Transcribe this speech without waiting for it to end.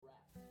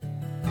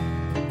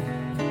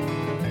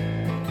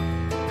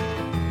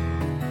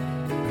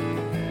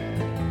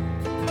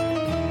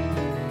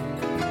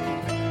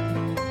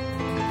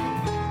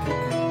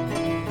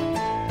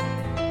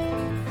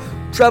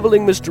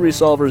Traveling Mystery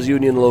Solvers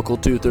Union Local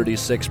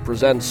 236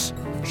 presents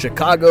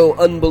Chicago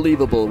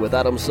Unbelievable with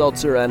Adam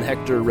Seltzer and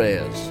Hector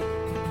Reyes.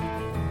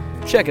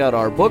 Check out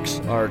our books,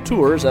 our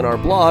tours, and our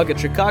blog at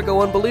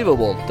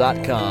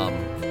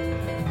chicagounbelievable.com.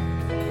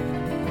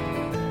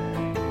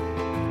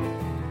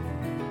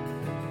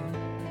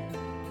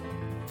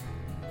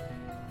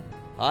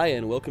 Hi,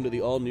 and welcome to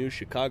the all-new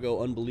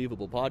Chicago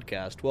Unbelievable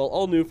podcast. Well,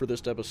 all new for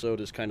this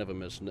episode is kind of the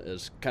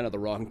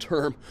wrong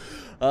term.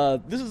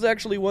 This is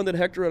actually one that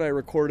Hector and I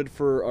recorded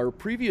for our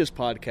previous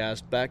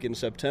podcast back in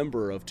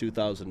September of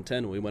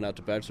 2010 when we went out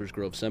to Bachelor's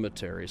Grove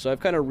Cemetery. So I've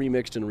kind of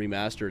remixed and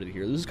remastered it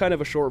here. This is kind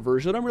of a short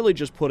version I'm really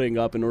just putting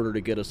up in order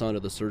to get us onto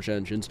the search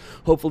engines.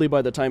 Hopefully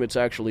by the time it's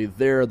actually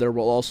there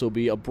will also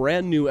be a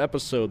brand new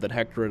episode that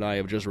Hector and I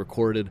have just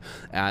recorded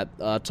at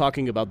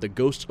talking about the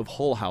ghosts of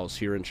Hull House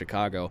here in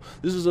Chicago.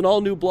 This is an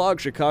all-new blog,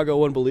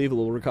 Chicago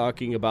Unbelievable. We're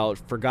talking about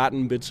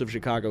forgotten bits of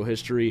Chicago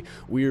history,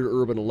 weird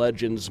urban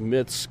legends,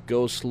 myths,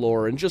 ghost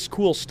lore, and just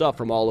cool stuff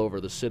from all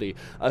over the city.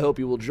 I hope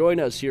you will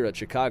join us here at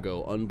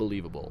Chicago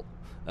Unbelievable.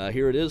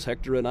 Here it is,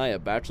 Hector and I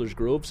at Bachelor's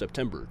Grove,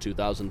 September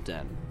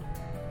 2010.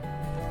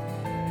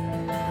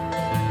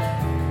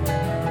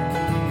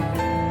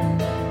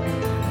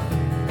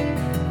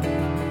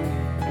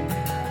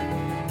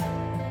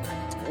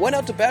 Went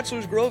out to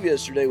Bachelor's Grove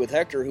yesterday with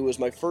Hector, who was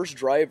my first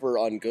driver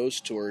on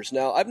ghost tours.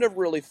 Now, I've never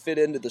really fit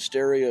into the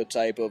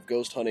stereotype of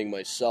ghost hunting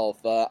myself.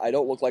 I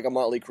don't look like a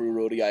Motley Crue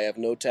roadie. I have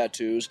no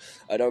tattoos.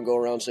 I don't go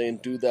around saying,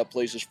 dude, that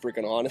place is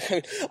freaking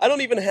haunted. I don't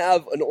even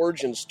have an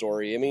origin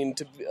story. I mean,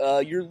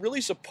 you're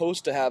really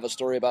supposed to have a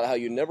story about how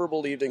you never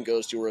believed in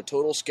ghosts. You were a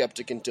total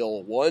skeptic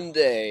until one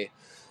day.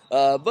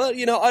 But,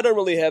 I don't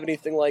really have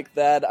anything like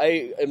that.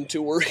 I am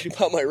too worried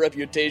about my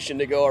reputation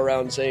to go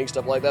around saying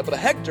stuff like that, but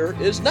Hector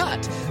is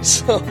not.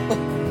 So,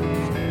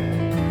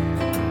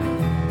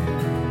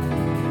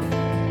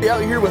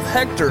 out here with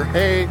Hector,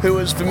 who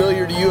is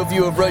familiar to you if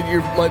you have read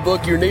my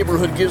book, Your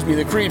Neighborhood Gives Me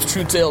the Creeps,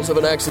 True Tales of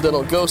an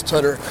Accidental Ghost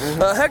Hunter.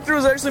 Hector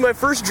was actually my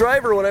first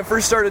driver when I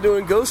first started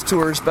doing ghost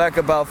tours back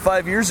about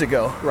 5 years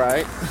ago.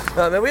 Right.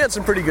 And we had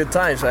some pretty good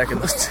times back in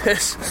those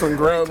days. Some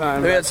great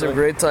times. We had some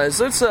great times.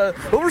 So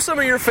what were some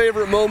of your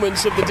favorite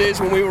moments of the days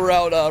when we were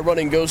out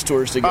running ghost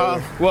tours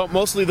together? Well,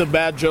 mostly the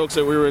bad jokes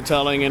that we were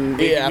telling and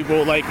making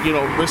people,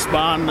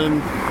 respond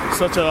in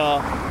such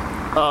a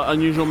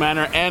unusual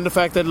manner, and the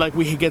fact that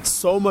we get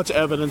so much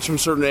evidence from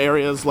certain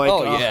areas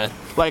Hull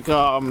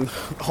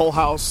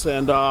House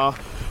and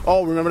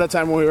remember that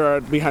time when we were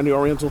behind the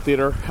Oriental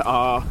Theater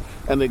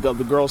and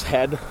the girl's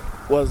head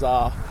was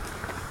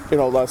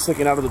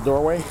sticking out of the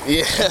doorway.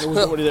 Yeah. There was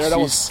nobody there. That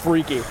was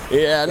freaky.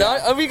 Yeah. Now,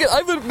 I've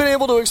been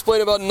able to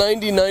explain about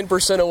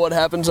 99% of what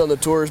happens on the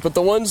tours, but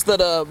the ones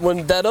that,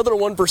 when that other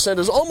 1%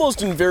 is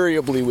almost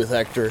invariably with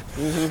Hector.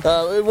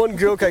 Mm-hmm. One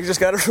joke I just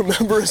got to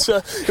remember is,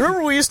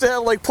 remember we used to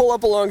have, pull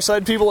up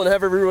alongside people and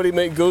have everybody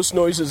make ghost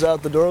noises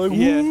out the door?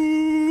 Yeah.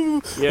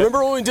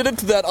 Remember when we did it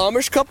to that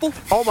Amish couple?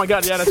 Oh my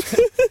God, yeah.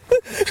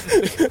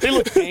 They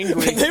looked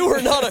angry. They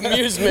were not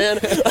amused, man. I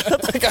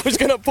felt like I was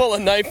going to pull a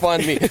knife on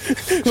me.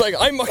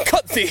 I'm a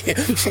cut thee.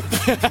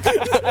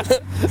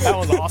 That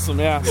was awesome,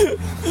 yeah.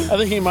 I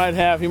think he might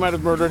have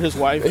murdered his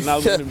wife, and now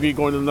he's going to be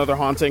going to another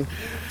haunting.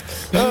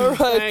 All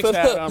right. Thanks,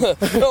 Adam.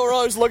 We're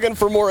always looking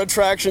for more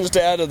attractions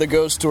to add to the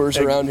ghost tours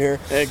around here.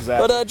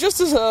 Exactly. But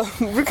just as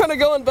we're kind of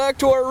going back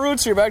to our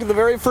roots here, back to the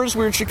very first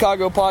Weird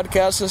Chicago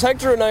podcast, as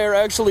Hector and I are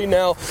actually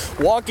now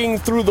walking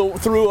through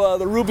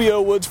the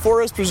Rubio Woods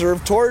Forest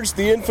Preserve towards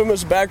the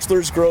infamous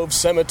Bachelor's Grove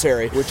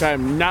Cemetery. Which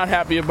I'm not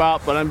happy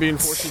about, but I'm being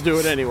forced to do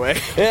it anyway.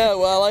 Yeah,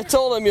 well, I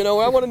told him,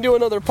 I want to do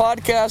another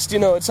podcast.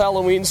 It's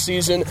Halloween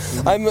season.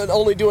 I'm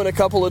only doing a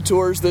couple of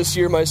tours this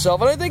year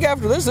myself, and I think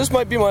after this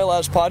might be my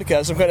last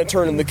podcast. I'm kind of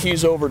turning the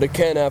keys over to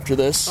Ken after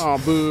this. Oh,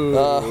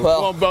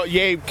 boo. But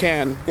yay,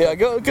 Ken. Yeah,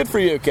 good for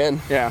you,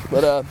 Ken. Yeah.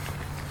 But,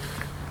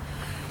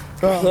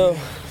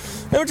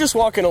 they were just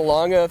walking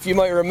along. If you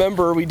might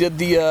remember, we did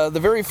the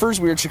very first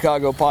Weird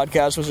Chicago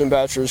podcast was in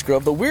Bachelor's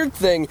Grove. The weird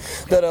thing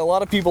that a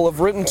lot of people have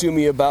written to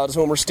me about is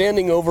when we're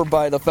standing over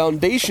by the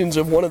foundations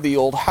of one of the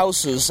old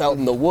houses out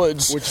in the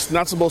woods. Which is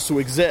not supposed to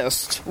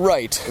exist.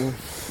 Right.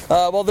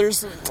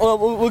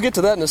 We'll get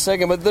to that in a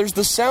second, but there's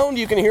the sound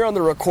you can hear on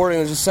the recording.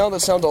 There's a sound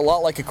that sounds a lot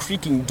like a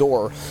creaking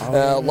door.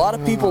 A lot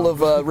of people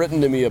have written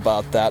to me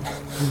about that.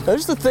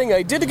 Here's the thing.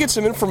 I did get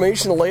some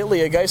information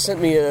lately. A guy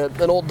sent me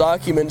an old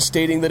document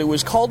stating that it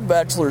was called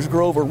Bachelor's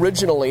Grove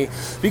originally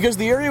because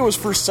the area was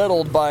first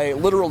settled by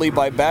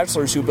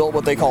bachelors who built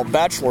what they call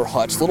bachelor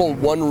huts, little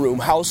one-room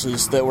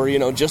houses that were,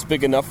 just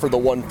big enough for the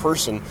one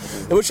person,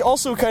 which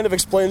also kind of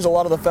explains a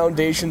lot of the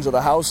foundations of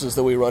the houses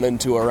that we run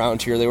into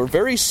around here. They were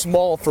very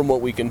small from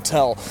what we can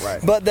tell.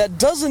 Right. But that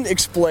doesn't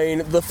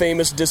explain the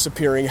famous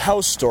disappearing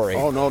house story.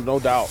 Oh, no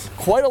doubt.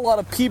 Quite a lot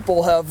of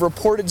people have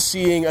reported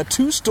seeing a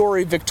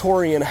 2-story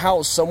Victorian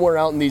house somewhere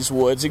out in these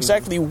woods.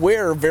 Exactly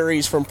where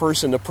varies from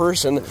person to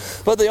person,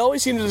 but they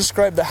always seem to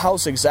describe the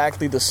house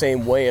exactly the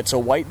same way. It's a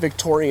white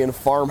Victorian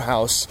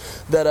farmhouse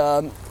that,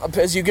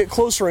 as you get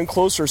closer and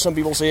closer, some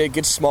people say it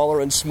gets smaller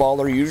and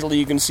smaller. Usually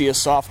you can see a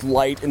soft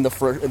light in the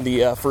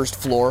first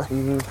floor.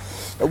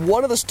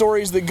 One of the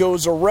stories that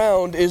goes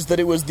around is that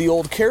it was the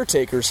old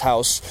caretaker's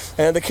house,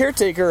 and the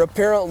caretaker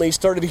apparently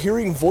started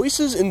hearing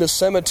voices in the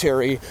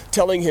cemetery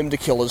telling him to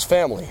kill his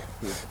family.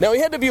 Now,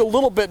 he had to be a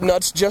little bit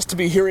nuts just to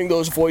be hearing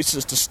those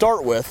voices to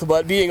start with,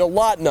 but being a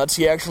lot nuts,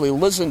 he actually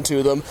listened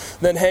to them,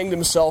 then hanged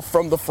himself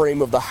from the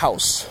frame of the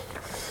house.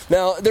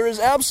 Now, there is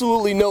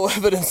absolutely no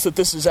evidence that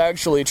this is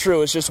actually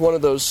true. It's just one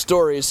of those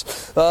stories.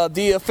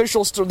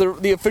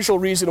 The official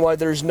reason why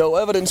there's no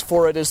evidence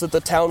for it is that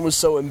the town was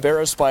so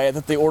embarrassed by it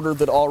that they ordered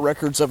that all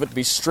records of it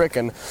be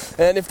stricken.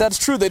 And if that's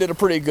true, they did a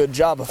pretty good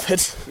job of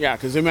it. Yeah,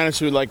 because they managed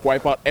to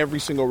wipe out every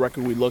single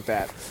record we looked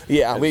at.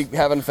 Yeah, we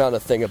haven't found a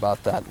thing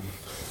about that.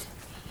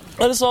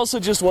 And it's also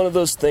just one of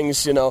those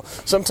things,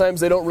 sometimes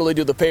they don't really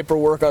do the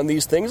paperwork on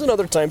these things, and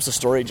other times the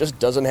story just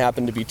doesn't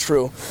happen to be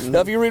true.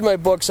 Now, if you read my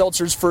book,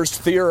 Seltzer's first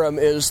theorem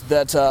is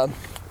that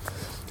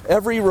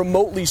every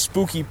remotely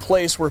spooky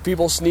place where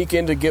people sneak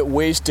in to get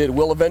wasted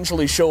will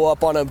eventually show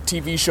up on a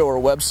TV show or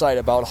website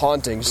about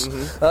hauntings.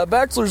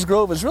 Bachelor's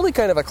Grove is really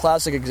kind of a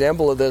classic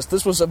example of this.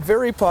 This was a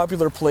very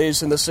popular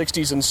place in the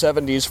 60s and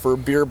 70s for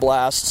beer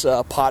blasts,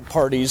 pot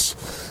parties.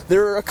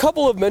 There are a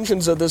couple of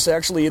mentions of this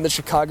actually in the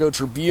Chicago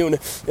Tribune.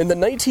 In the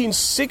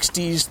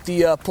 1960s,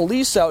 the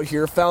police out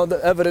here found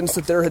evidence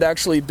that there had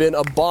actually been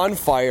a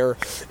bonfire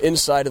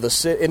inside of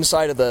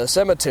the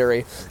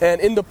cemetery, and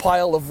in the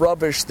pile of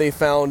rubbish they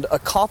found a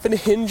coffin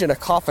hinge and a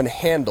coffin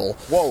handle.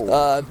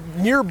 Whoa.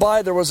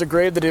 Nearby there was a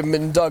grave that had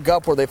been dug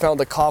up where they found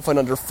the coffin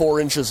under 4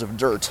 inches of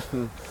dirt.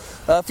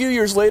 A few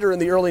years later, in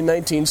the early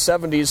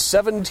 1970s,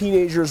 7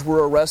 teenagers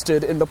were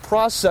arrested in the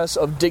process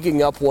of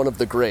digging up one of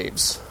the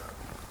graves.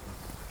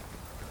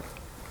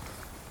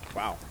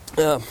 Wow.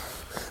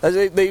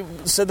 They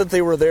said that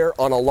they were there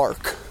on a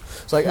lark.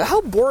 It's like, how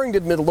boring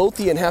did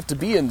Midlothian have to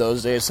be in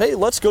those days? Hey,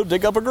 let's go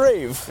dig up a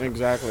grave.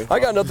 Exactly. I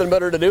got nothing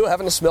better to do.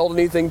 Haven't smelled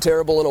anything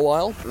terrible in a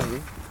while.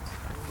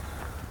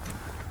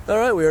 All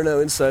right, we are now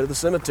inside of the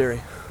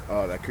cemetery.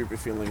 Oh, that creepy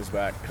feeling is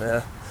back.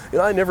 Yeah.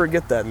 I never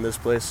get that in this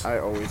place. I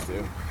always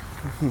do.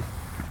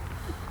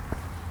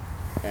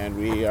 And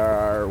we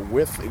are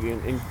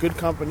in good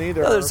company.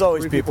 There's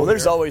always people.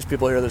 There's always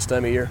people here this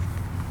time of year.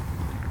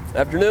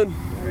 Afternoon.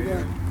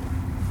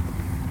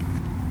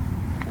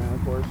 And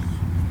of course,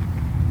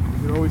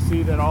 you can always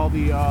see that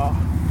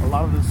a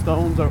lot of the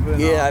stones are.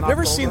 I've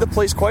never seen the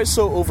place quite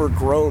so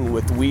overgrown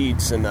with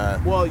weeds and.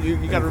 Well, you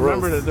got to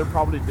remember that they're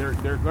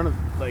going to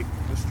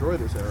destroy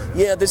this area.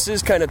 Yeah, this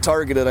is kind of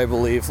targeted, I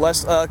believe.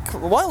 A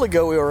while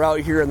ago, we were out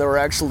here and there were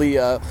actually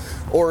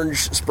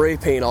orange spray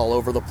paint all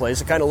over the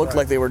place. It kind of looked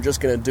like they were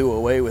just going to do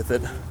away with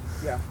it.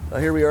 Yeah.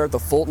 Here we are at the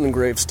Fulton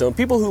gravestone.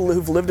 People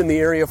who've lived in the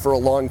area for a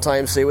long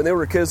time say when they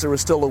were kids there was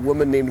still a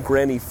woman named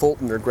Granny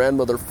Fulton or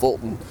Grandmother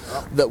Fulton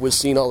that was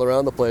seen all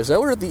around the place.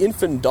 Now we're at the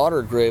infant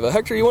daughter grave.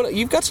 Hector,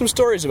 you've got some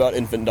stories about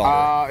infant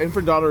daughter.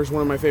 Infant daughter is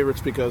one of my favorites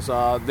because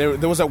there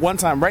was at one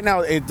time. Right now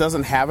it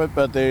doesn't have it,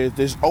 but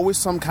there's always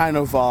some kind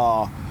of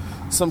I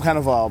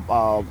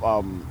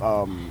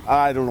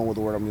don't know what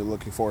the word I'm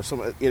looking for.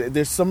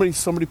 There's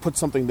somebody put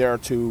something there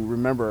to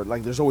remember.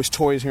 Like there's always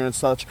toys here and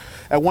such.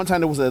 At one time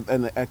there was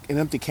an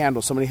empty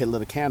candle. Somebody had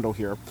lit a candle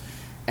here,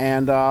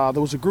 and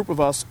there was a group of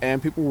us,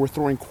 and people were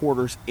throwing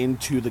quarters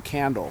into the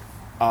candle,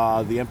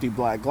 the empty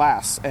black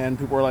glass, and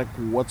people were like,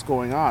 "What's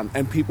going on?"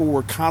 And people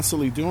were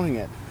constantly doing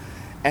it.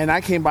 And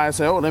I came by and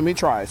said, "Oh, let me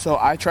try." So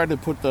I tried to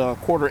put the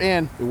quarter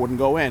in. It wouldn't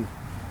go in.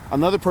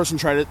 Another person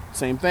tried it,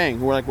 same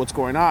thing. We're like, what's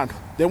going on?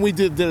 Then we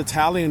did a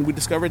tally, and we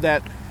discovered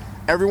that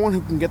everyone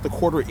who can get the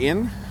quarter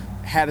in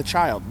had a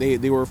child.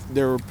 They were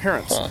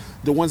parents.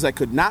 The ones that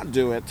could not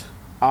do it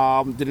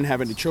didn't have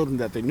any children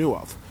that they knew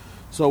of.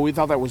 So we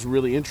thought that was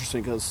really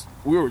interesting because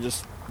we were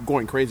just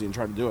going crazy and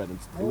trying to do it, and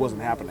it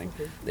wasn't happening.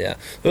 Yeah,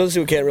 those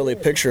who can't really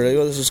picture it,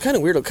 this is kind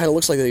of weird. It kind of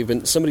looks like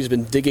somebody's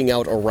been digging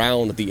out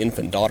around the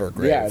infant daughter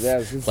grave.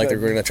 Yeah, like they're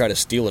going to try to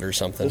steal it or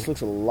something. This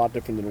looks a lot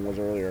different than it was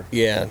earlier.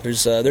 Yeah,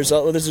 there's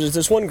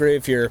this one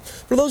grave here.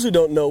 For those who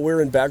don't know,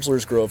 we're in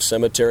Bachelor's Grove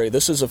Cemetery.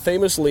 This is a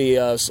famously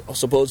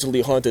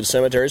supposedly haunted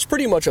cemetery. It's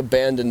pretty much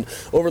abandoned.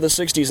 Over the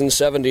 60s and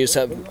 70s,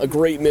 a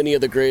great many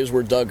of the graves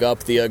were dug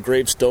up. The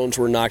gravestones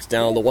were knocked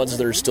down. The ones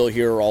that are still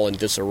here are all in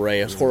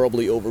disarray. It's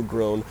horribly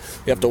overgrown.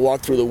 You have to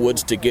walk through the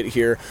woods to get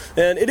here,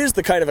 and it is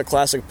the kind of a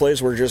classic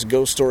place where just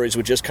ghost stories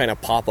would just kind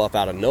of pop up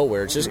out of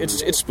nowhere. It's just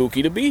it's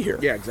spooky to be here.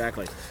 Yeah,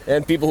 exactly.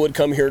 And people would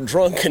come here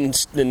drunk and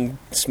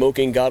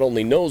smoking God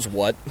only knows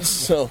what.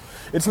 So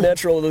it's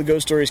natural that the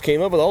ghost stories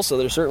came up, but also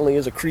there certainly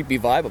is a creepy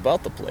vibe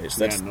about the place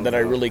that I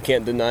really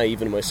can't deny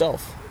even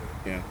myself.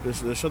 Yeah,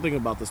 there's something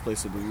about this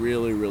place that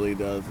really, really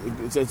does.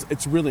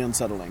 It's really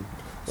unsettling.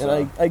 So.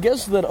 And I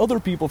guess that other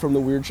people from the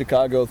Weird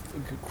Chicago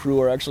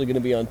crew are actually going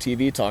to be on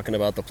TV talking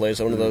about the place.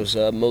 One of those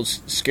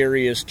most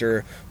scariest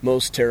or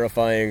most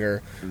terrifying,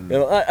 or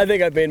I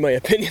think I've made my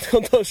opinion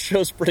on those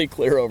shows pretty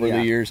clear over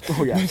the years.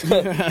 Oh yeah.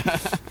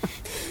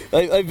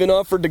 I've been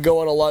offered to go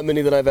on a lot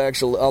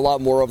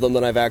more of them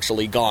than I've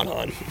actually gone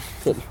on.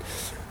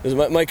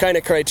 My kind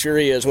of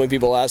criteria is when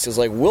people ask is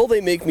like, will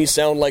they make me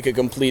sound like a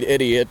complete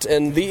idiot?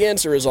 And the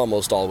answer is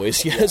almost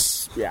always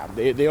yes. Yeah,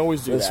 they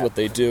always do That's that. what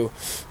they do.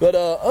 But,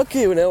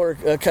 okay, well, now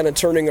we're kind of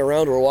turning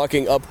around. We're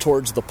walking up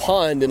towards the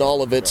pond in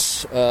all of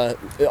its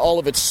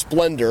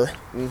splendor.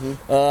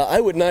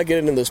 I would not get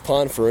into this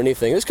pond for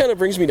anything. This kind of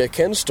brings me to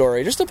Ken's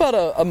story. Just about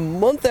a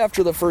month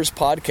after the first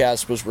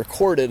podcast was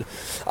recorded,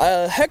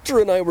 Hector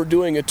and I were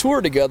doing a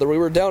tour together. We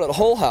were down at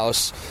Hull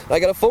House. I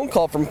got a phone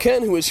call from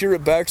Ken, who was here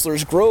at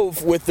Bachelor's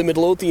Grove with the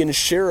Midlothian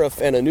sheriff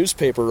and a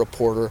newspaper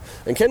reporter.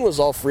 And Ken was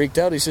all freaked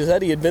out. He says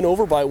that he had been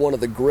over by one of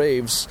the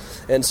graves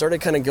and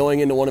started kind of going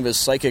into one of his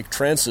psychic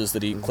trances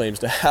that he claims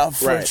to have,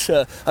 which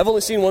I've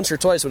only seen once or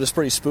twice, but it's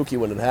pretty spooky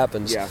when it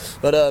happens. Yeah.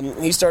 But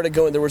he started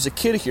going, there was a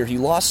kid here, he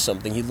lost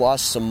something, he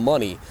lost some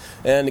money,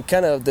 and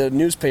kind of the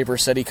newspaper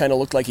said he kind of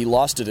looked like he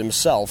lost it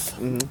himself,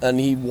 and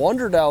he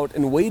wandered out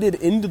and waded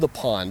into the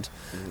pond.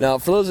 Now,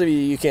 for those of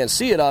you can't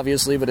see it,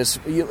 obviously, but it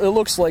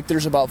looks like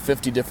there's about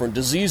 50 different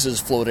diseases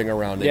floating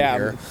around in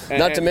here.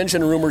 Not to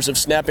mention rumors of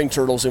snapping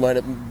turtles who might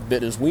have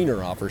bit his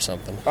wiener off or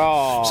something.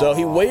 Oh. So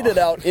he waded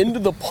out into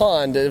the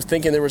pond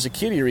thinking there was a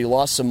kid here. He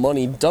lost some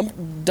money,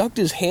 ducked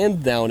his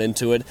hand down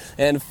into it,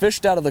 and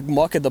fished out of the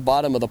muck at the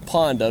bottom of the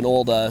pond an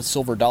old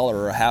silver dollar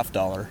or a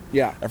 $50.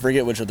 Yeah. I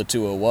forget which of the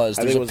two it was.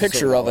 There's a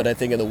picture of it, I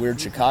think, in the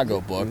Weird Chicago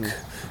book.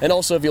 And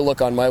also, if you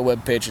look on my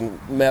webpage and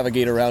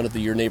navigate around at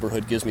the Your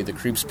Neighborhood Gives Me the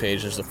Creeps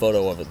page, there's a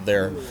photo of it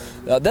there.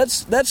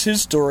 That's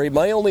his story.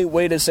 My only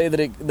way to say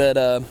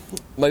that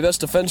my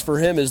best defense for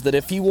him is that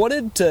if he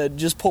wanted to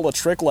just pull a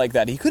trick like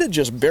that, he could have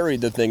just buried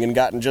the thing and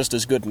gotten just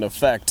as good an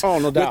effect. Oh,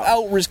 no doubt.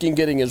 Without risking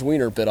getting his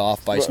wiener bit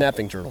off by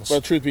snapping turtles.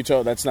 Well, truth be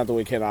told, that's not the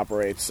way Ken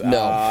operates.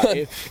 No.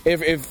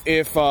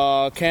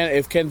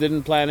 If Ken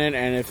didn't plan it,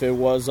 and if it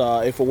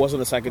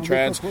wasn't a second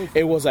trance,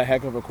 it was a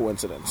heck of a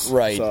coincidence.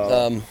 Right.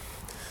 So.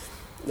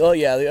 Oh,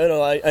 yeah,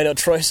 I know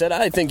Troy said,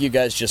 I think you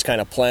guys just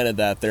kind of planted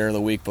that there the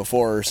week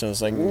before, so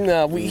it's like,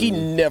 no, he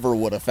never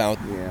would have found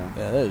it. Yeah,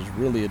 that is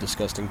really a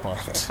disgusting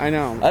pond. I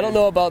know. I don't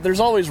know about,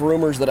 there's always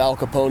rumors that Al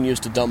Capone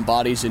used to dump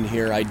bodies in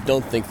here. I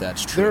don't think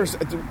that's true.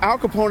 Al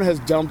Capone has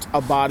dumped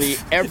a body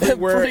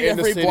everywhere in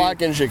the city. Every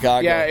block in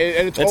Chicago. Yeah,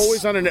 and it's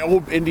always on an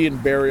old Indian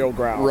burial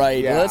ground.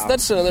 Right, yeah. Well,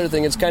 that's another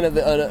thing. It's kind of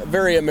a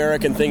very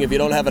American thing. If you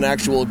don't have an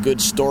actual good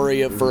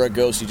story for a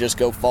ghost, you just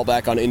go fall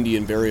back on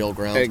Indian burial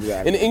grounds.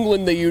 Exactly. In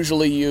England, they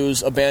usually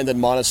use abandoned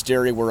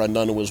monastery where a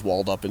nun was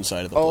walled up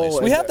inside of the place.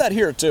 We have that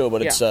here too,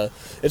 but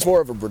it's more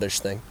of a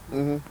British thing.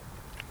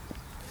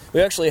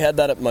 We actually had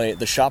that at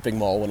the shopping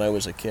mall when I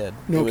was a kid.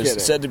 No It was kidding.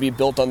 said to be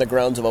built on the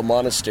grounds of a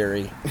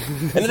monastery.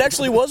 And it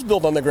actually was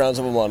built on the grounds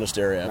of a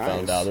monastery, I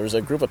found out. There was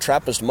a group of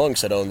Trappist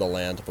monks that owned the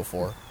land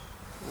before.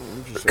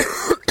 Interesting.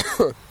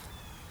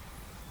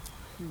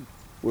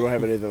 We don't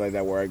have anything like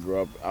that where I grew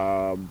up.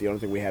 The only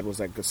thing we had was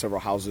like several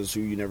houses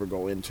who you never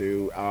go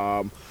into,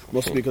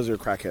 mostly because they're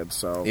crackheads.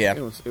 So yeah,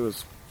 it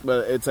was.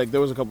 But it's like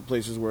there was a couple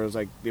places where it was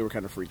like they were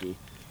kind of freaky.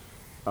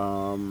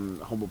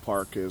 Humboldt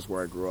Park is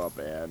where I grew up,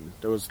 and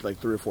there was like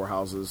 3 or 4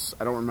 houses.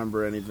 I don't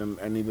remember any of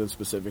them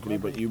specifically,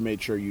 but you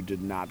made sure you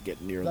did not get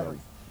near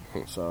them.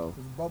 So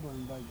it's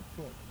bubbling by your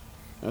foot.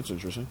 That's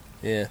interesting.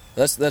 Yeah,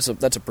 that's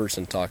a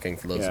person talking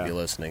for those of you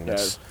listening.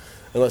 That's,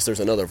 unless there's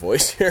another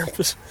voice here.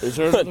 Is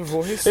there another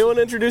voice? You want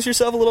to introduce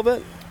yourself a little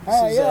bit?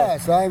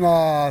 Yes,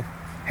 I'm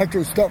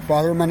Hector's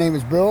stepfather. My name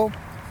is Bill,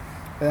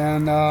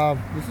 and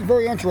this is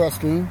very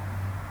interesting.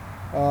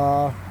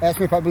 Ask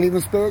me if I believe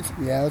in spirits.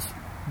 Yes,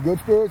 good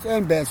spirits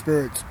and bad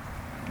spirits.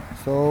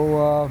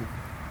 So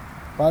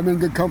I'm in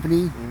good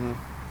company.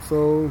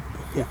 So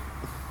yeah,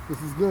 this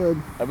is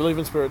good. I believe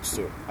in spirits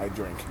too. I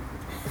drink.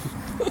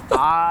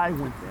 I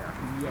went there.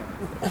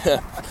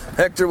 Yeah.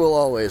 Hector will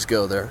always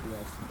go there.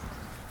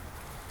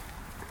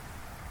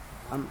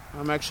 Yes.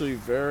 I'm actually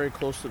very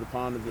close to the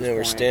pond at this point.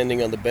 We're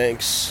standing on the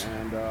banks.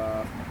 And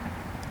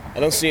I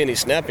don't see any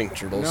snapping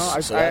turtles,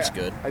 so that's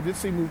good. I did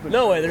see movement.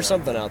 No way, there's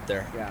something out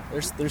there. Yeah.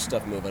 There's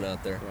stuff moving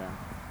out there. Yeah.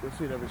 You'll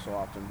see it every so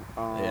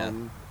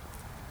often.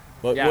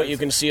 What you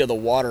can see of the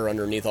water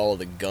underneath all of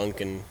the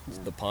gunk and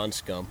the pond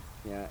scum.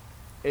 Yeah.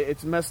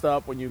 It's messed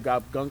up when you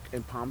got gunk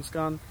and pond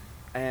scum,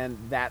 and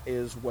that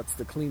is what's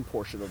the clean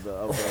portion of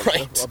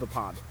the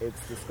pond.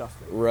 It's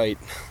disgusting. Right.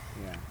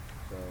 Yeah.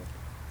 So.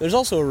 There's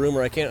also a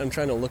rumor, I'm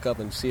trying to look up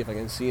and see if I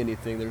can see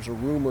anything. There's a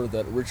rumor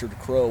that Richard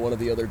Crowe, one of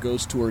the other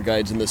ghost tour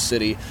guides in the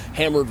city,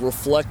 hammered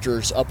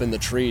reflectors up in the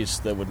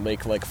trees that would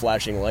make like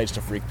flashing lights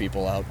to freak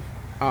people out.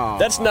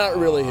 That's not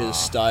really his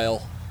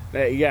style.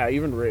 Yeah,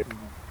 even Rick.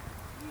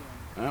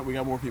 We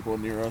got more people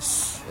near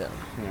us.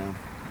 Yeah.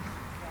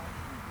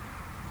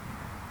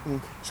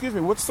 Excuse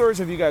me, what stories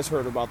have you guys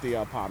heard about the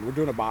pond? We're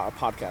doing a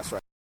podcast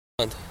right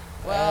now.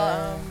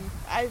 Well,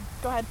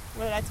 go ahead.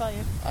 What did I tell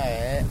you?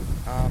 Alright.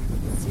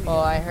 Well,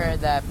 I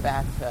heard that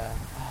back,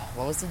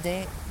 what was the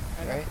date?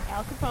 Right?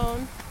 Al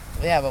Capone.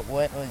 Yeah, but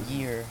what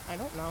year? I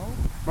don't know.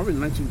 Probably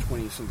the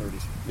 1920s and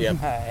 30s. Yeah.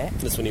 Alright.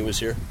 That's when he was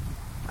here.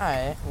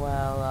 Alright,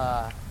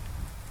 well,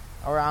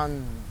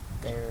 around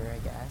there, I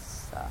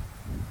guess,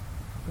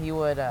 he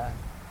would,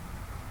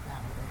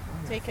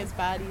 Take his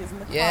bodies in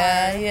the car.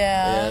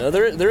 Yeah. No,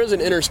 there is an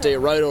interstate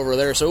right over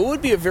there, so it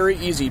would be a very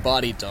easy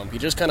body dump. You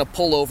just kind of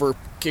pull over,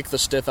 kick the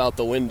stiff out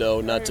the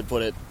window, not to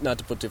put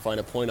too fine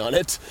a point on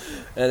it,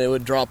 and it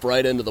would drop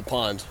right into the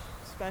pond.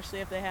 Especially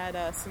if they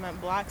had cement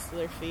blocks to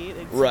their feet.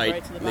 It'd sink Right,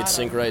 right to the they'd bottom.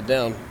 sink right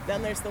down.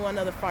 Then there's the one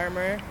of the farmer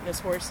and his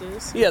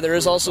horses. Yeah, there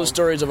is also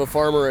stories of a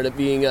farmer and it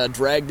being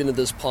dragged into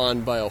this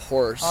pond by a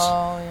horse.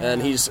 Oh, yeah.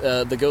 And he's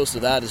the ghost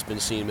of that has been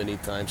seen many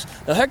times.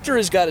 Now, Hector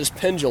has got his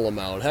pendulum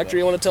out. Hector,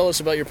 you want to tell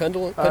us about your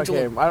pendulum?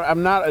 Okay,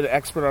 I'm not an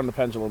expert on the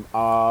pendulum,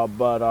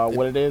 but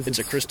what it is... It's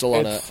a crystal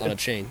on a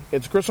chain.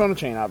 It's a crystal on a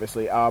chain,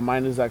 obviously.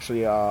 Mine is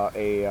actually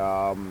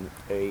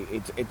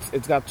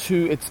it's got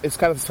two... It's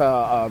got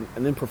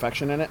an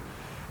imperfection in it.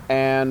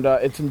 And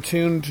it's in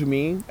tune to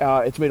me.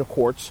 It's made of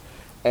quartz.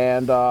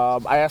 And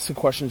I ask the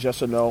questions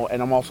yes or no,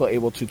 and I'm also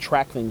able to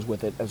track things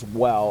with it as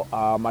well.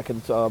 I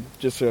can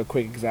just a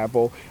quick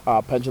example.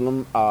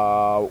 Pendulum,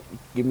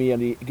 give me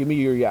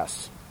your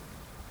yes.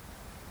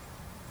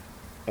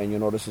 And you'll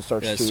notice it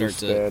starts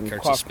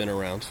to spin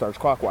around. Starts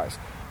clockwise.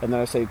 And then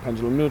I say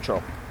pendulum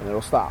neutral, and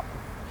it'll stop.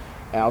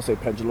 And I'll say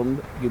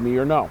pendulum, give me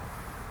your no.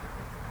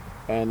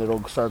 And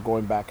it'll start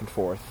going back and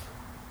forth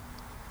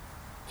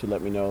to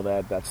let me know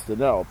that that's the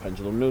no,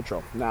 pendulum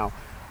neutral. Now,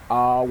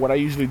 what I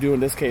usually do in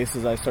this case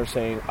is I start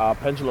saying,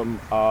 pendulum,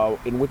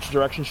 in which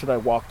direction should I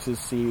walk to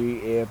see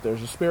if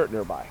there's a spirit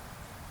nearby?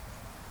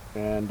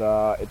 And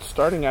it's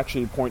starting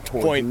actually to point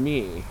towards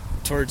me.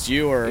 Towards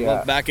you or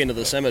back into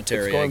the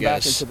cemetery, I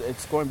guess.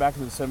 It's going back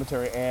into the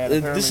cemetery, and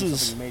apparently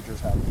something major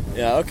is happening.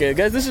 Yeah, okay.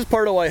 Guys, this is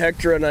part of why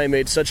Hector and I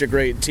made such a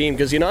great team,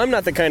 because, I'm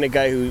not the kind of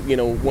guy who,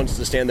 wants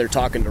to stand there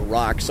talking to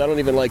rocks. I don't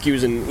even like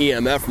using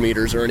EMF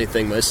meters or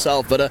anything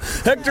myself, but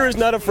Hector is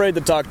not afraid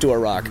to talk to a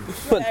rock.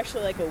 It's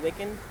actually like a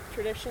Wiccan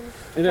tradition.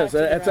 It is.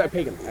 It's a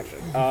pagan,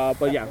 actually.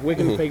 But yeah,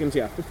 Wiccan, pagans,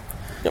 yeah.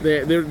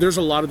 Yep. There's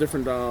a lot of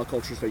different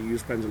cultures that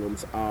use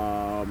pendulums,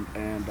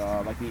 and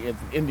like the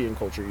Indian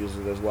culture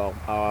uses it as well.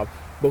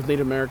 Both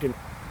Native American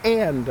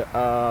and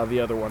the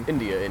other one,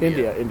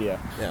 India.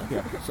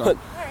 Yeah. So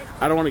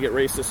I don't want to get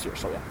racist here,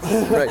 so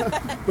yeah. Right.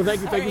 But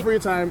thank you for your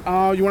time.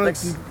 You want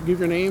to give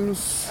your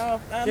names? Oh,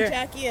 Sure.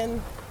 Jackie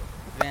and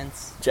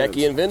Vince.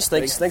 Jackie and Vince,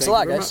 thanks a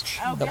lot, guys.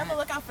 Oh, be on the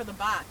lookout for the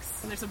box.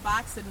 There's a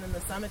box sitting in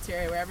the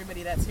cemetery where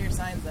everybody that's here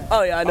signs it.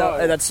 Oh yeah, I know.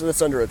 And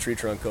that's under a tree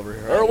trunk over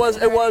here. Or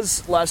it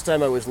was last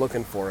time I was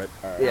looking for it.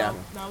 Right. Yeah.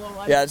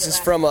 No, It's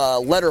just from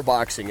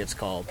letterboxing. It's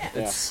called. Yeah.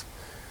 It's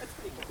That's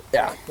pretty cool.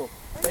 yeah. Cool.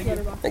 Thank you.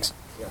 Thanks.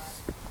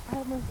 Yes.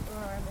 Yeah.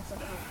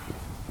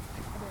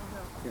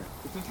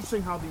 It's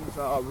interesting how these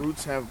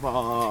roots have.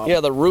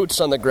 The roots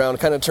on the ground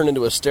kind of turn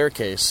into a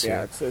staircase.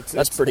 Yeah,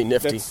 that's pretty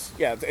nifty.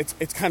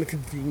 It's kind of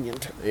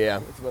convenient. Yeah.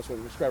 That's the best way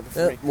to describe it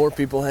for me. More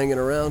people hanging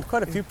around.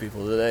 Quite a few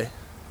people today.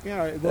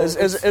 Yeah. Well,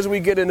 As we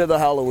get into the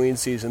Halloween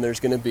season, there's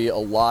going to be a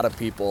lot of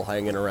people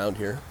hanging around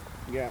here.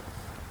 Yeah.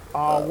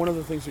 One of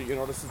the things that you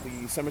notice is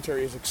the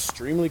cemetery is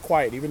extremely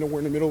quiet. Even though we're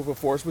in the middle of a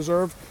forest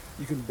reserve,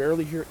 you can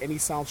barely hear any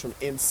sounds from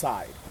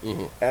inside.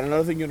 Mm-hmm. And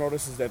another thing you'll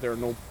notice is that there are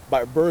no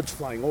birds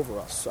flying over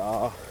us.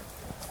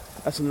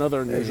 That's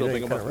another unusual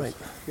thing about this.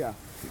 Yeah.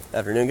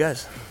 Afternoon,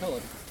 guys.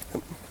 Hello.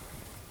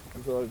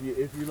 So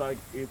if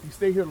you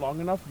stay here long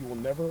enough, you will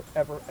never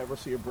ever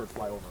see a bird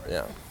fly over it.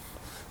 Yeah.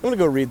 I'm going to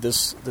go read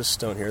this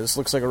stone here. This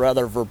looks like a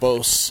rather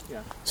verbose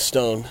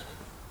stone.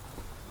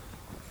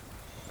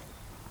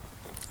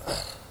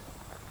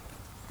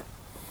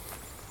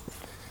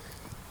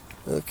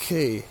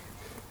 Okay.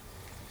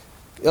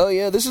 Oh,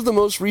 yeah, this is the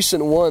most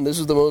recent one. This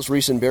is the most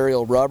recent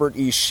burial. Robert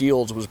E.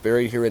 Shields was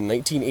buried here in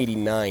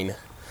 1989.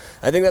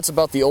 I think that's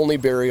about the only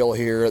burial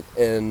here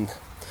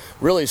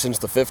really since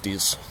the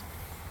 50s.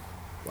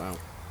 Wow.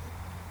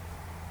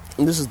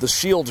 And this is the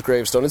Shields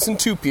gravestone. It's in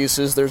two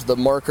pieces. There's the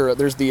marker.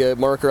 There's the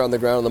marker on the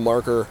ground, and the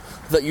marker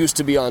that used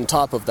to be on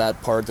top of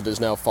that part that has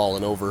now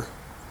fallen over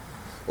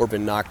or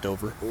been knocked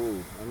over.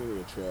 Ooh, I'm gonna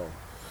get a chill.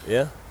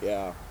 Yeah?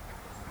 Yeah.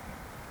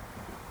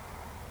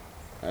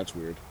 That's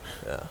weird.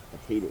 Yeah.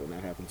 I hate it when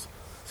that happens.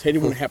 I hate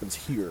it when it happens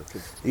here.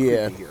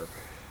 Yeah. Here.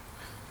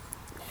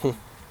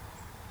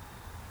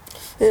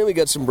 And we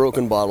got some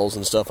broken bottles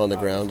and stuff on the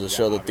ground to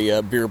show that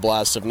the beer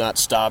blasts have not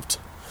stopped.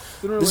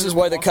 This is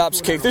why the cops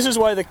kick. This is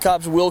why the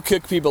cops will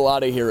kick people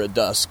out of here at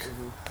dusk,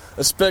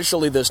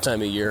 especially this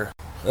time of year.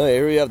 Oh,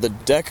 here we have the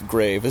Deck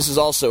grave. This is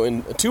also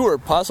in 2 or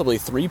possibly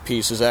 3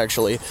 pieces,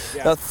 actually.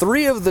 Yeah. Now,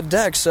 3 of the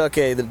Decks.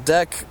 Okay, the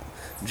Deck,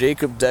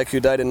 Jacob Deck, who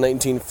died in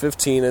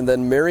 1915, and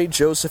then Mary,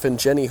 Joseph, and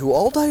Jenny, who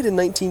all died in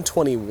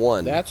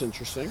 1921. That's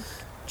interesting.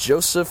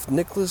 Joseph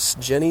Nicholas,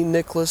 Jenny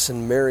Nicholas,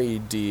 and Mary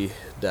D.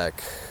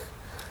 Deck.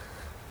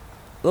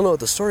 I don't know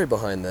what the story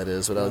behind that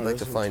is, but I'd like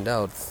to find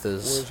out.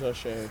 Where's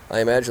O'Shea?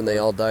 I imagine they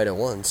all died at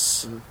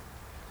once.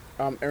 Mm-hmm.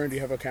 Aaron, do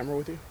you have a camera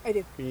with you? I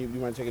do. You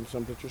mind taking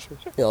some pictures here?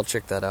 Yeah, I'll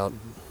check that out.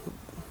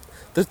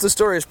 The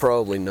story is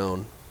probably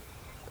known.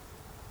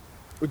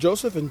 Well,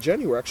 Joseph and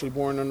Jenny were actually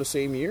born on the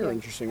same year,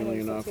 interestingly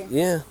enough.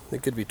 Yeah, they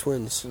could be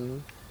twins. Mm-hmm.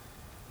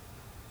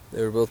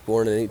 They were both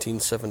born in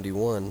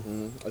 1871.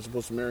 Mm-hmm. As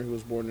opposed to Mary, who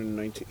was born in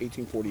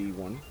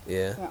 1841.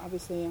 Yeah. Yeah,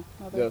 obviously,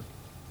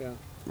 Yeah.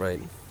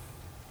 Right.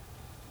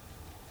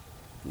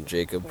 And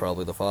Jacob,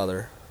 probably the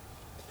father,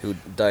 who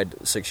died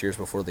 6 years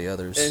before the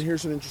others. And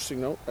here's an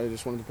interesting note. I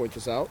just wanted to point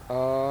this out.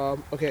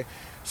 Okay,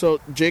 so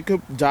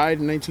Jacob died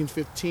in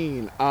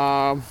 1915.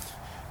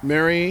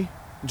 Mary,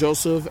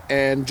 Joseph,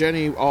 and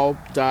Jenny all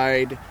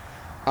died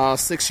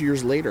 6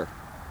 years later.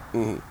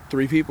 Mm-hmm.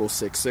 3 people,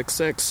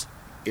 666.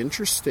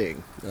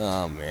 Interesting.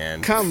 Oh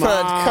man! Come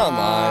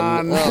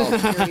on!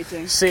 Oh.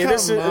 See,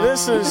 this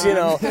is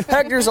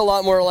Hector's a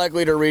lot more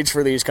likely to reach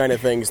for these kind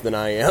of things than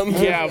I am.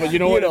 Yeah, but you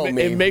know what?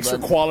 It makes for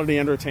but... quality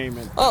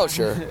entertainment. Oh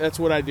sure, that's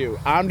what I do.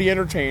 I'm the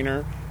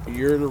entertainer.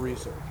 You're the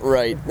researcher.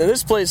 Right. Now,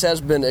 this place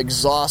has been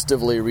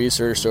exhaustively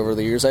researched over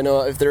the years. I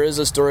know if there is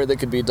a story that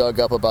could be dug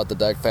up about the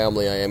Deck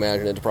family, I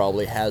imagine it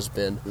probably has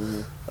been.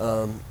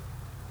 Mm-hmm.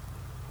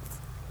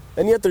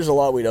 And yet there's a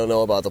lot we don't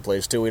know about the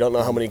place, too. We don't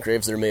know how many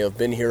graves there may have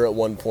been here at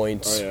one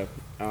point. Oh,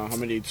 yeah. How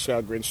many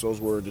gravestones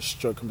were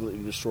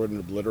completely destroyed and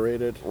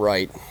obliterated?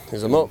 Right.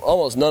 Because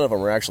almost none of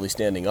them are actually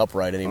standing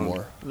upright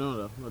anymore.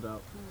 No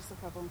doubt. Just a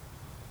couple.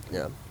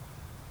 Yeah.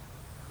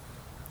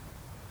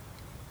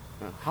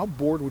 How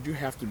bored would you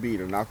have to be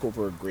to knock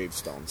over a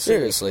gravestone?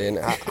 Seriously, and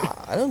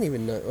I don't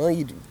even know.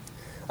 Well,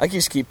 I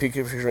just keep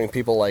picturing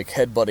people like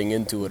headbutting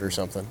into it or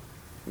something.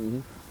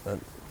 Mm-hmm. But,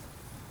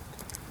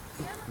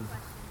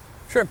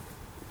 sure.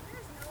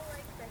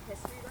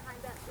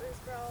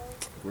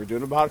 We're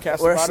doing a podcast.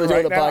 We're actually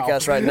doing a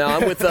podcast right now.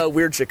 I'm with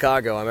Weird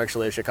Chicago. I'm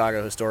actually a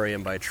Chicago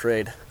historian by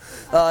trade.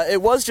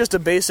 It was just a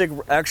basic,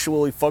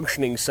 actually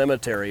functioning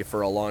cemetery for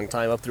a long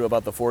time, up through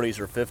about the 40s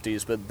or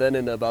 50s. But then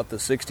in about the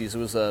 60s,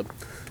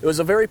 it was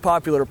a very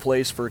popular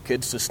place for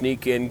kids to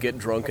sneak in, get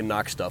drunk, and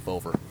knock stuff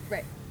over.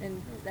 Right,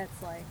 and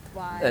that's like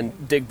why.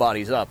 And dig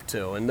bodies up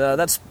too, and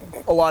that's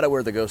a lot of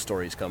where the ghost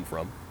stories come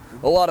from.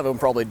 A lot of them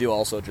probably do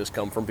also just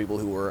come from people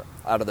who were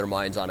out of their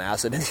minds on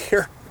acid in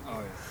here.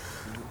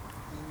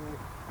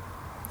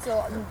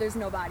 So there's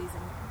no bodies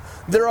in here?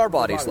 There are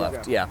bodies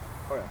left, yeah.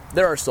 Oh, yeah.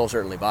 There are still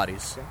certainly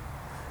bodies. Okay.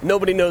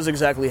 Nobody knows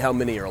exactly how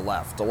many are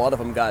left. A lot of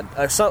them got...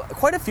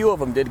 quite a few of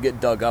them did get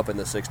dug up in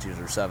the 60s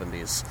or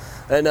 70s.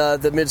 In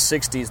the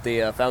mid-60s,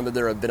 they found that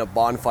there had been a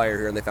bonfire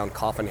here, and they found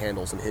coffin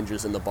handles and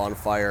hinges in the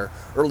bonfire.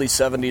 Early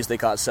 70s, they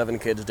caught 7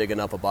 kids digging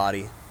up a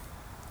body.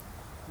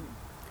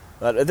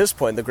 But at this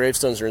point, the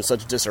gravestones are in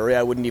such disarray,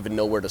 I wouldn't even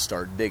know where to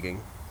start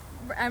digging.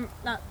 I'm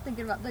not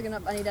thinking about digging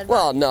up any dead bodies.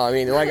 Well, no, I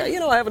mean,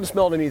 I haven't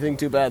smelled anything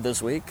too bad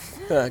this week.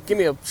 Give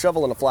me a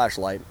shovel and a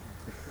flashlight.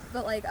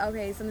 But,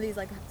 okay, some of these,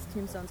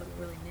 tombstones look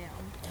really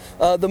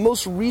new. The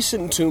most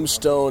recent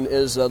tombstone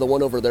is the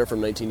one over there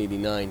from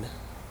 1989.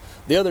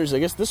 The others,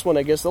 this one,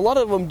 a lot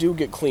of them do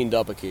get cleaned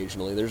up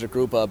occasionally. There's a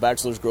group,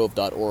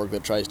 bachelorsgrove.org,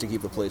 that tries to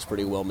keep the place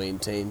pretty well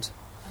maintained.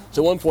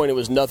 So at one point, it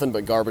was nothing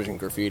but garbage and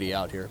graffiti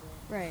out here.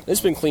 Right.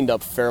 It's been cleaned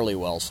up fairly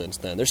well since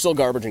then. There's still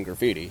garbage and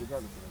graffiti,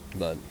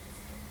 but...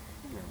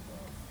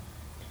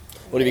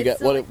 What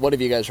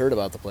have you guys heard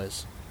about the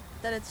place?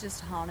 That it's just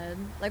haunted.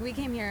 We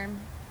came here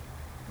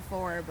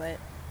before, but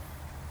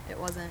it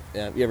wasn't.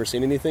 Yeah, you ever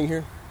seen anything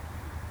here?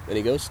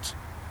 Any ghosts?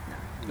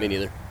 No. Me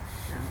neither.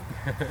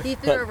 No. He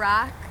threw a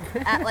rock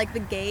at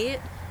the gate,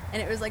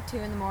 and it was 2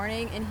 a.m,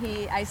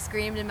 and I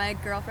screamed, and my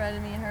girlfriend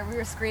and me and her, we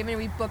were screaming,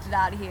 and we booked it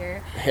out of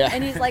here. Yeah.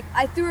 And he's like,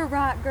 I threw a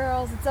rock,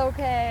 girls, it's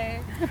okay.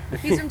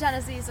 He's from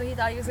Tennessee, so he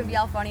thought he was going to be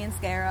all funny and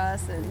scare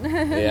us. And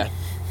Yeah.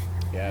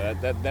 Yeah,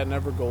 that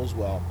never goes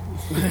well.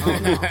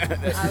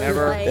 That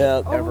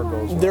never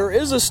goes well. There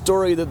is a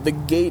story that the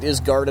gate is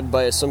guarded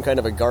by some kind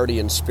of a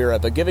guardian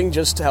spirit, but given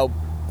just how...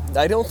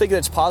 I don't think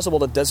it's possible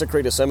to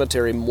desecrate a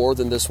cemetery more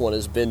than this one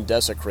has been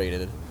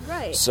desecrated.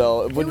 Right.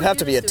 So it would have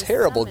to be a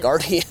terrible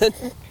guardian.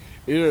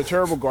 Either a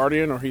terrible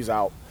guardian or he's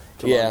out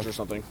to lunch or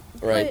something.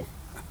 Right.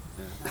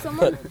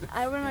 Someone,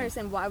 I wouldn't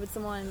understand why would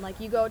someone,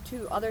 you go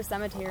to other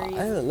cemeteries.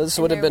 I don't know, this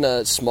would have been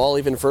a small,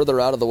 even further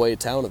out of the way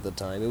town at the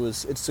time.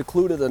 It's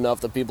secluded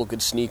enough that people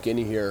could sneak in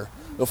here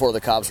before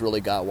the cops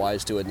really got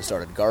wise to it and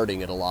started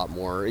guarding it a lot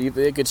more.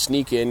 They could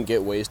sneak in,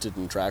 get wasted,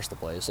 and trash the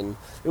place. And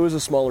it was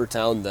a smaller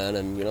town then,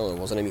 and there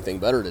wasn't anything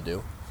better to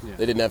do. Yeah.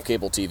 They didn't have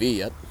cable TV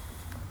yet.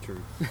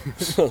 True.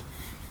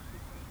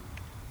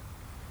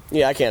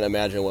 Yeah, I can't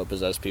imagine what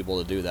possessed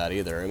people to do that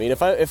either. I mean,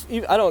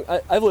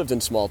 I've lived in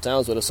small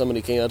towns, but if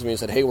somebody came out to me and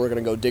said, "Hey, we're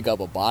going to go dig up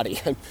a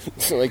body," I'm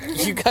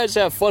you guys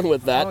have fun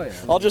with that. Oh, yeah.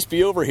 I'll just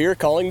be over here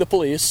calling the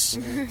police.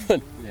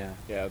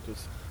 Yeah.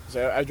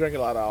 I drank a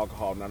lot of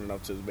alcohol, not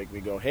enough to make me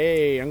go,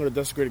 "Hey, I'm going to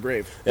desecrate a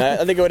grave." Yeah,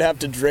 I think I would have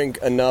to drink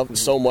enough,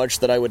 so much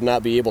that I would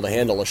not be able to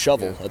handle a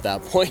shovel at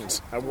that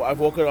point. I've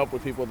woken up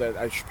with people that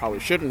I probably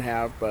shouldn't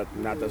have, but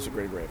not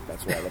desecrate a grave.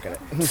 That's the way I look at it.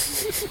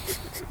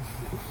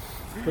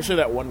 Especially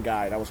that one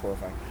guy. That was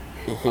horrifying.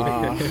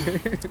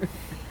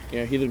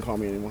 Yeah, he didn't call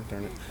me anymore,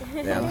 darn it.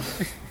 Yeah.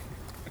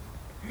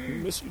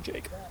 Miss you,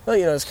 Jake. Well,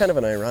 it's kind of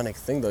an ironic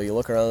thing, though. You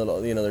look around,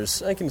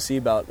 I can see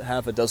about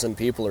half a dozen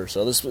people or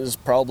so. This is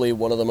probably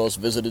one of the most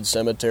visited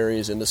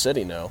cemeteries in the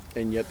city now.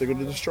 And yet they're going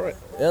to destroy it.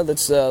 Yeah,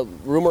 that's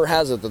rumor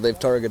has it that they've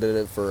targeted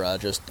it for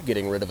just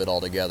getting rid of it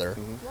altogether.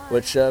 Mm-hmm.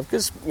 Which,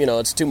 because,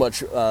 it's too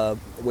much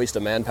waste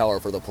of manpower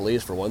for the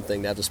police, for one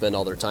thing, to have to spend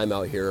all their time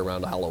out here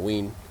around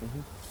Halloween.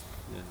 Mm-hmm.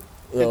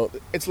 So,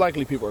 it's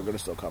likely people are going to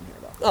still come here,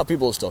 though. Oh,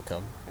 people will still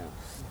come.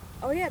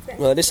 Oh yeah,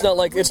 well, it's not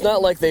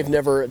like they've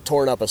never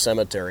torn up a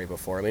cemetery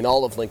before. I mean,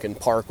 all of Lincoln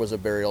Park was a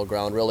burial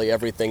ground. Really,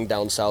 everything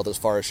down south as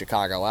far as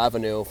Chicago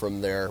Avenue from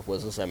there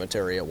was a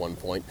cemetery at one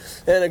point,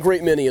 and a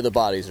great many of the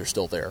bodies are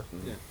still there.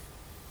 Yeah.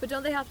 But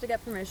don't they have to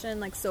get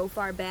permission so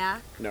far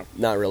back? No,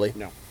 not really.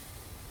 No.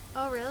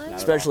 Oh really?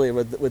 Especially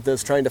with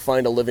this, trying to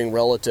find a living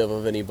relative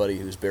of anybody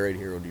who's buried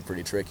here would be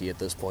pretty tricky at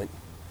this point.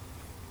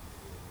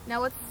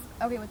 Now with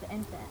the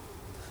infant?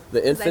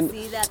 The infant,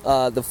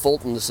 the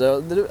Fultons.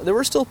 There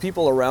were still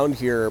people around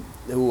here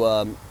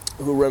who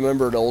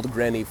remembered old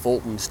Granny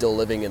Fulton still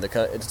living in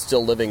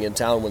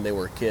town when they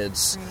were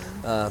kids.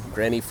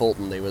 Granny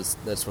Fulton,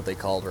 that's what they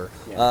called her.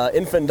 Yeah.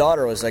 Infant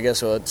daughter was, I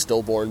guess, a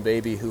stillborn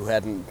baby who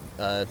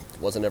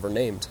wasn't ever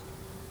named.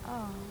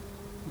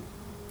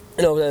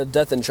 Oh.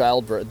 Death in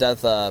childbirth,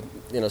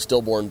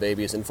 stillborn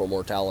babies, infant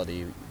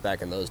mortality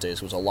back in those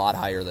days was a lot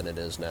higher than it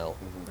is now.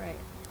 Right.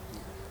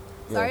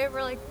 Sorry for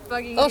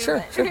bugging you. Oh,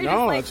 sure.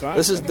 No, that's fine.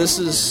 This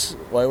is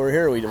why we're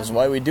here. This is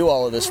why we do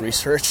all of this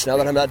research. Now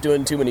that I'm not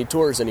doing too many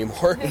tours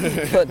anymore.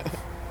 But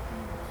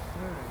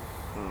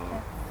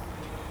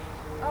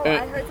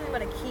I heard something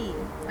about a key.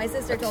 My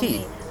sister told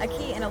me a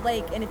key in a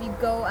lake, and if you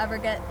ever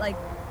get the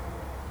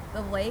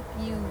lake,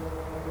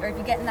 or if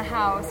you get in the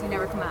house, you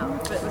never come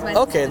out. But it was my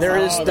okay, there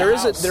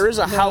is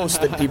a house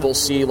that people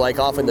see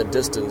off in the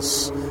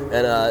distance,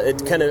 and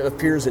it kind of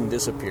appears and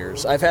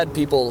disappears. I've had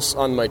people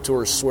on my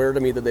tours swear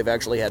to me that they've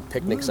actually had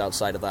picnics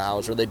outside of the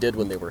house, or they did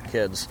when they were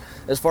kids.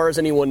 As far as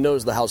anyone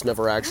knows, the house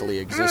never actually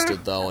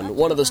existed, though. And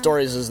one of the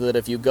stories is that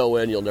if you go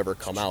in, you'll never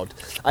come out.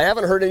 I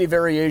haven't heard any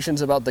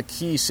variations about the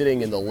key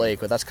sitting in the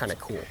lake, but that's kind of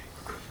cool.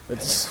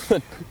 It's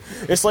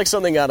like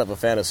something out of a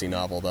fantasy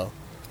novel, though.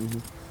 Mm-hmm.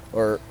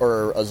 Or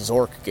a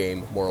Zork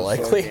game, more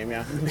likely. Zork game,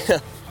 yeah. Yeah.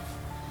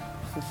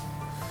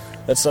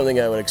 That's something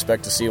I would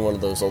expect to see in one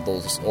of those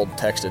old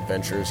text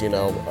adventures.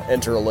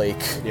 Enter a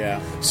lake.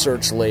 Yeah.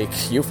 Search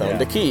lake. You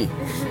found a key.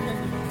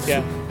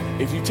 Yeah.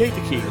 If you take the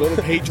key, go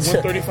to page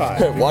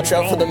 135. Watch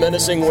out for the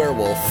menacing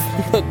werewolf.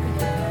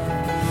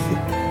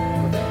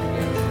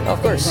 Of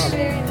course.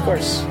 Of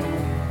course.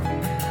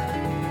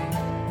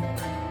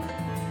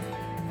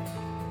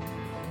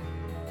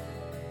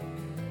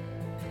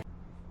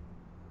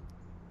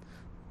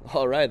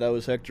 All right, that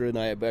was Hector and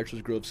I at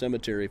Bachelor's Grove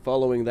Cemetery.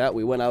 Following that,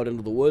 we went out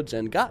into the woods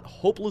and got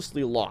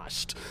hopelessly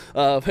lost.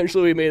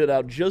 Eventually, we made it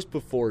out just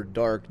before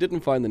dark.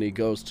 Didn't find any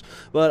ghosts,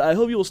 but I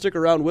hope you will stick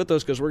around with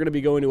us because we're going to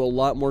be going to a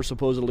lot more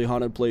supposedly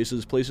haunted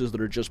places that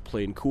are just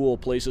plain cool,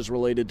 places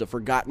related to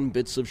forgotten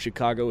bits of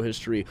Chicago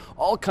history,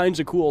 all kinds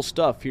of cool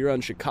stuff here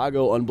on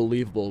Chicago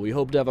Unbelievable. We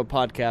hope to have a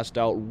podcast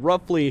out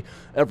roughly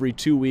every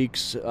 2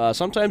 weeks,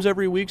 sometimes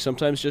every week,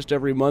 sometimes just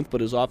every month,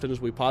 but as often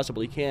as we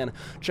possibly can.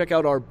 Check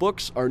out our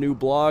books, our new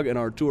blog, and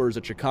our tours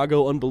at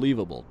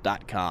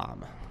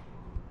ChicagoUnbelievable.com.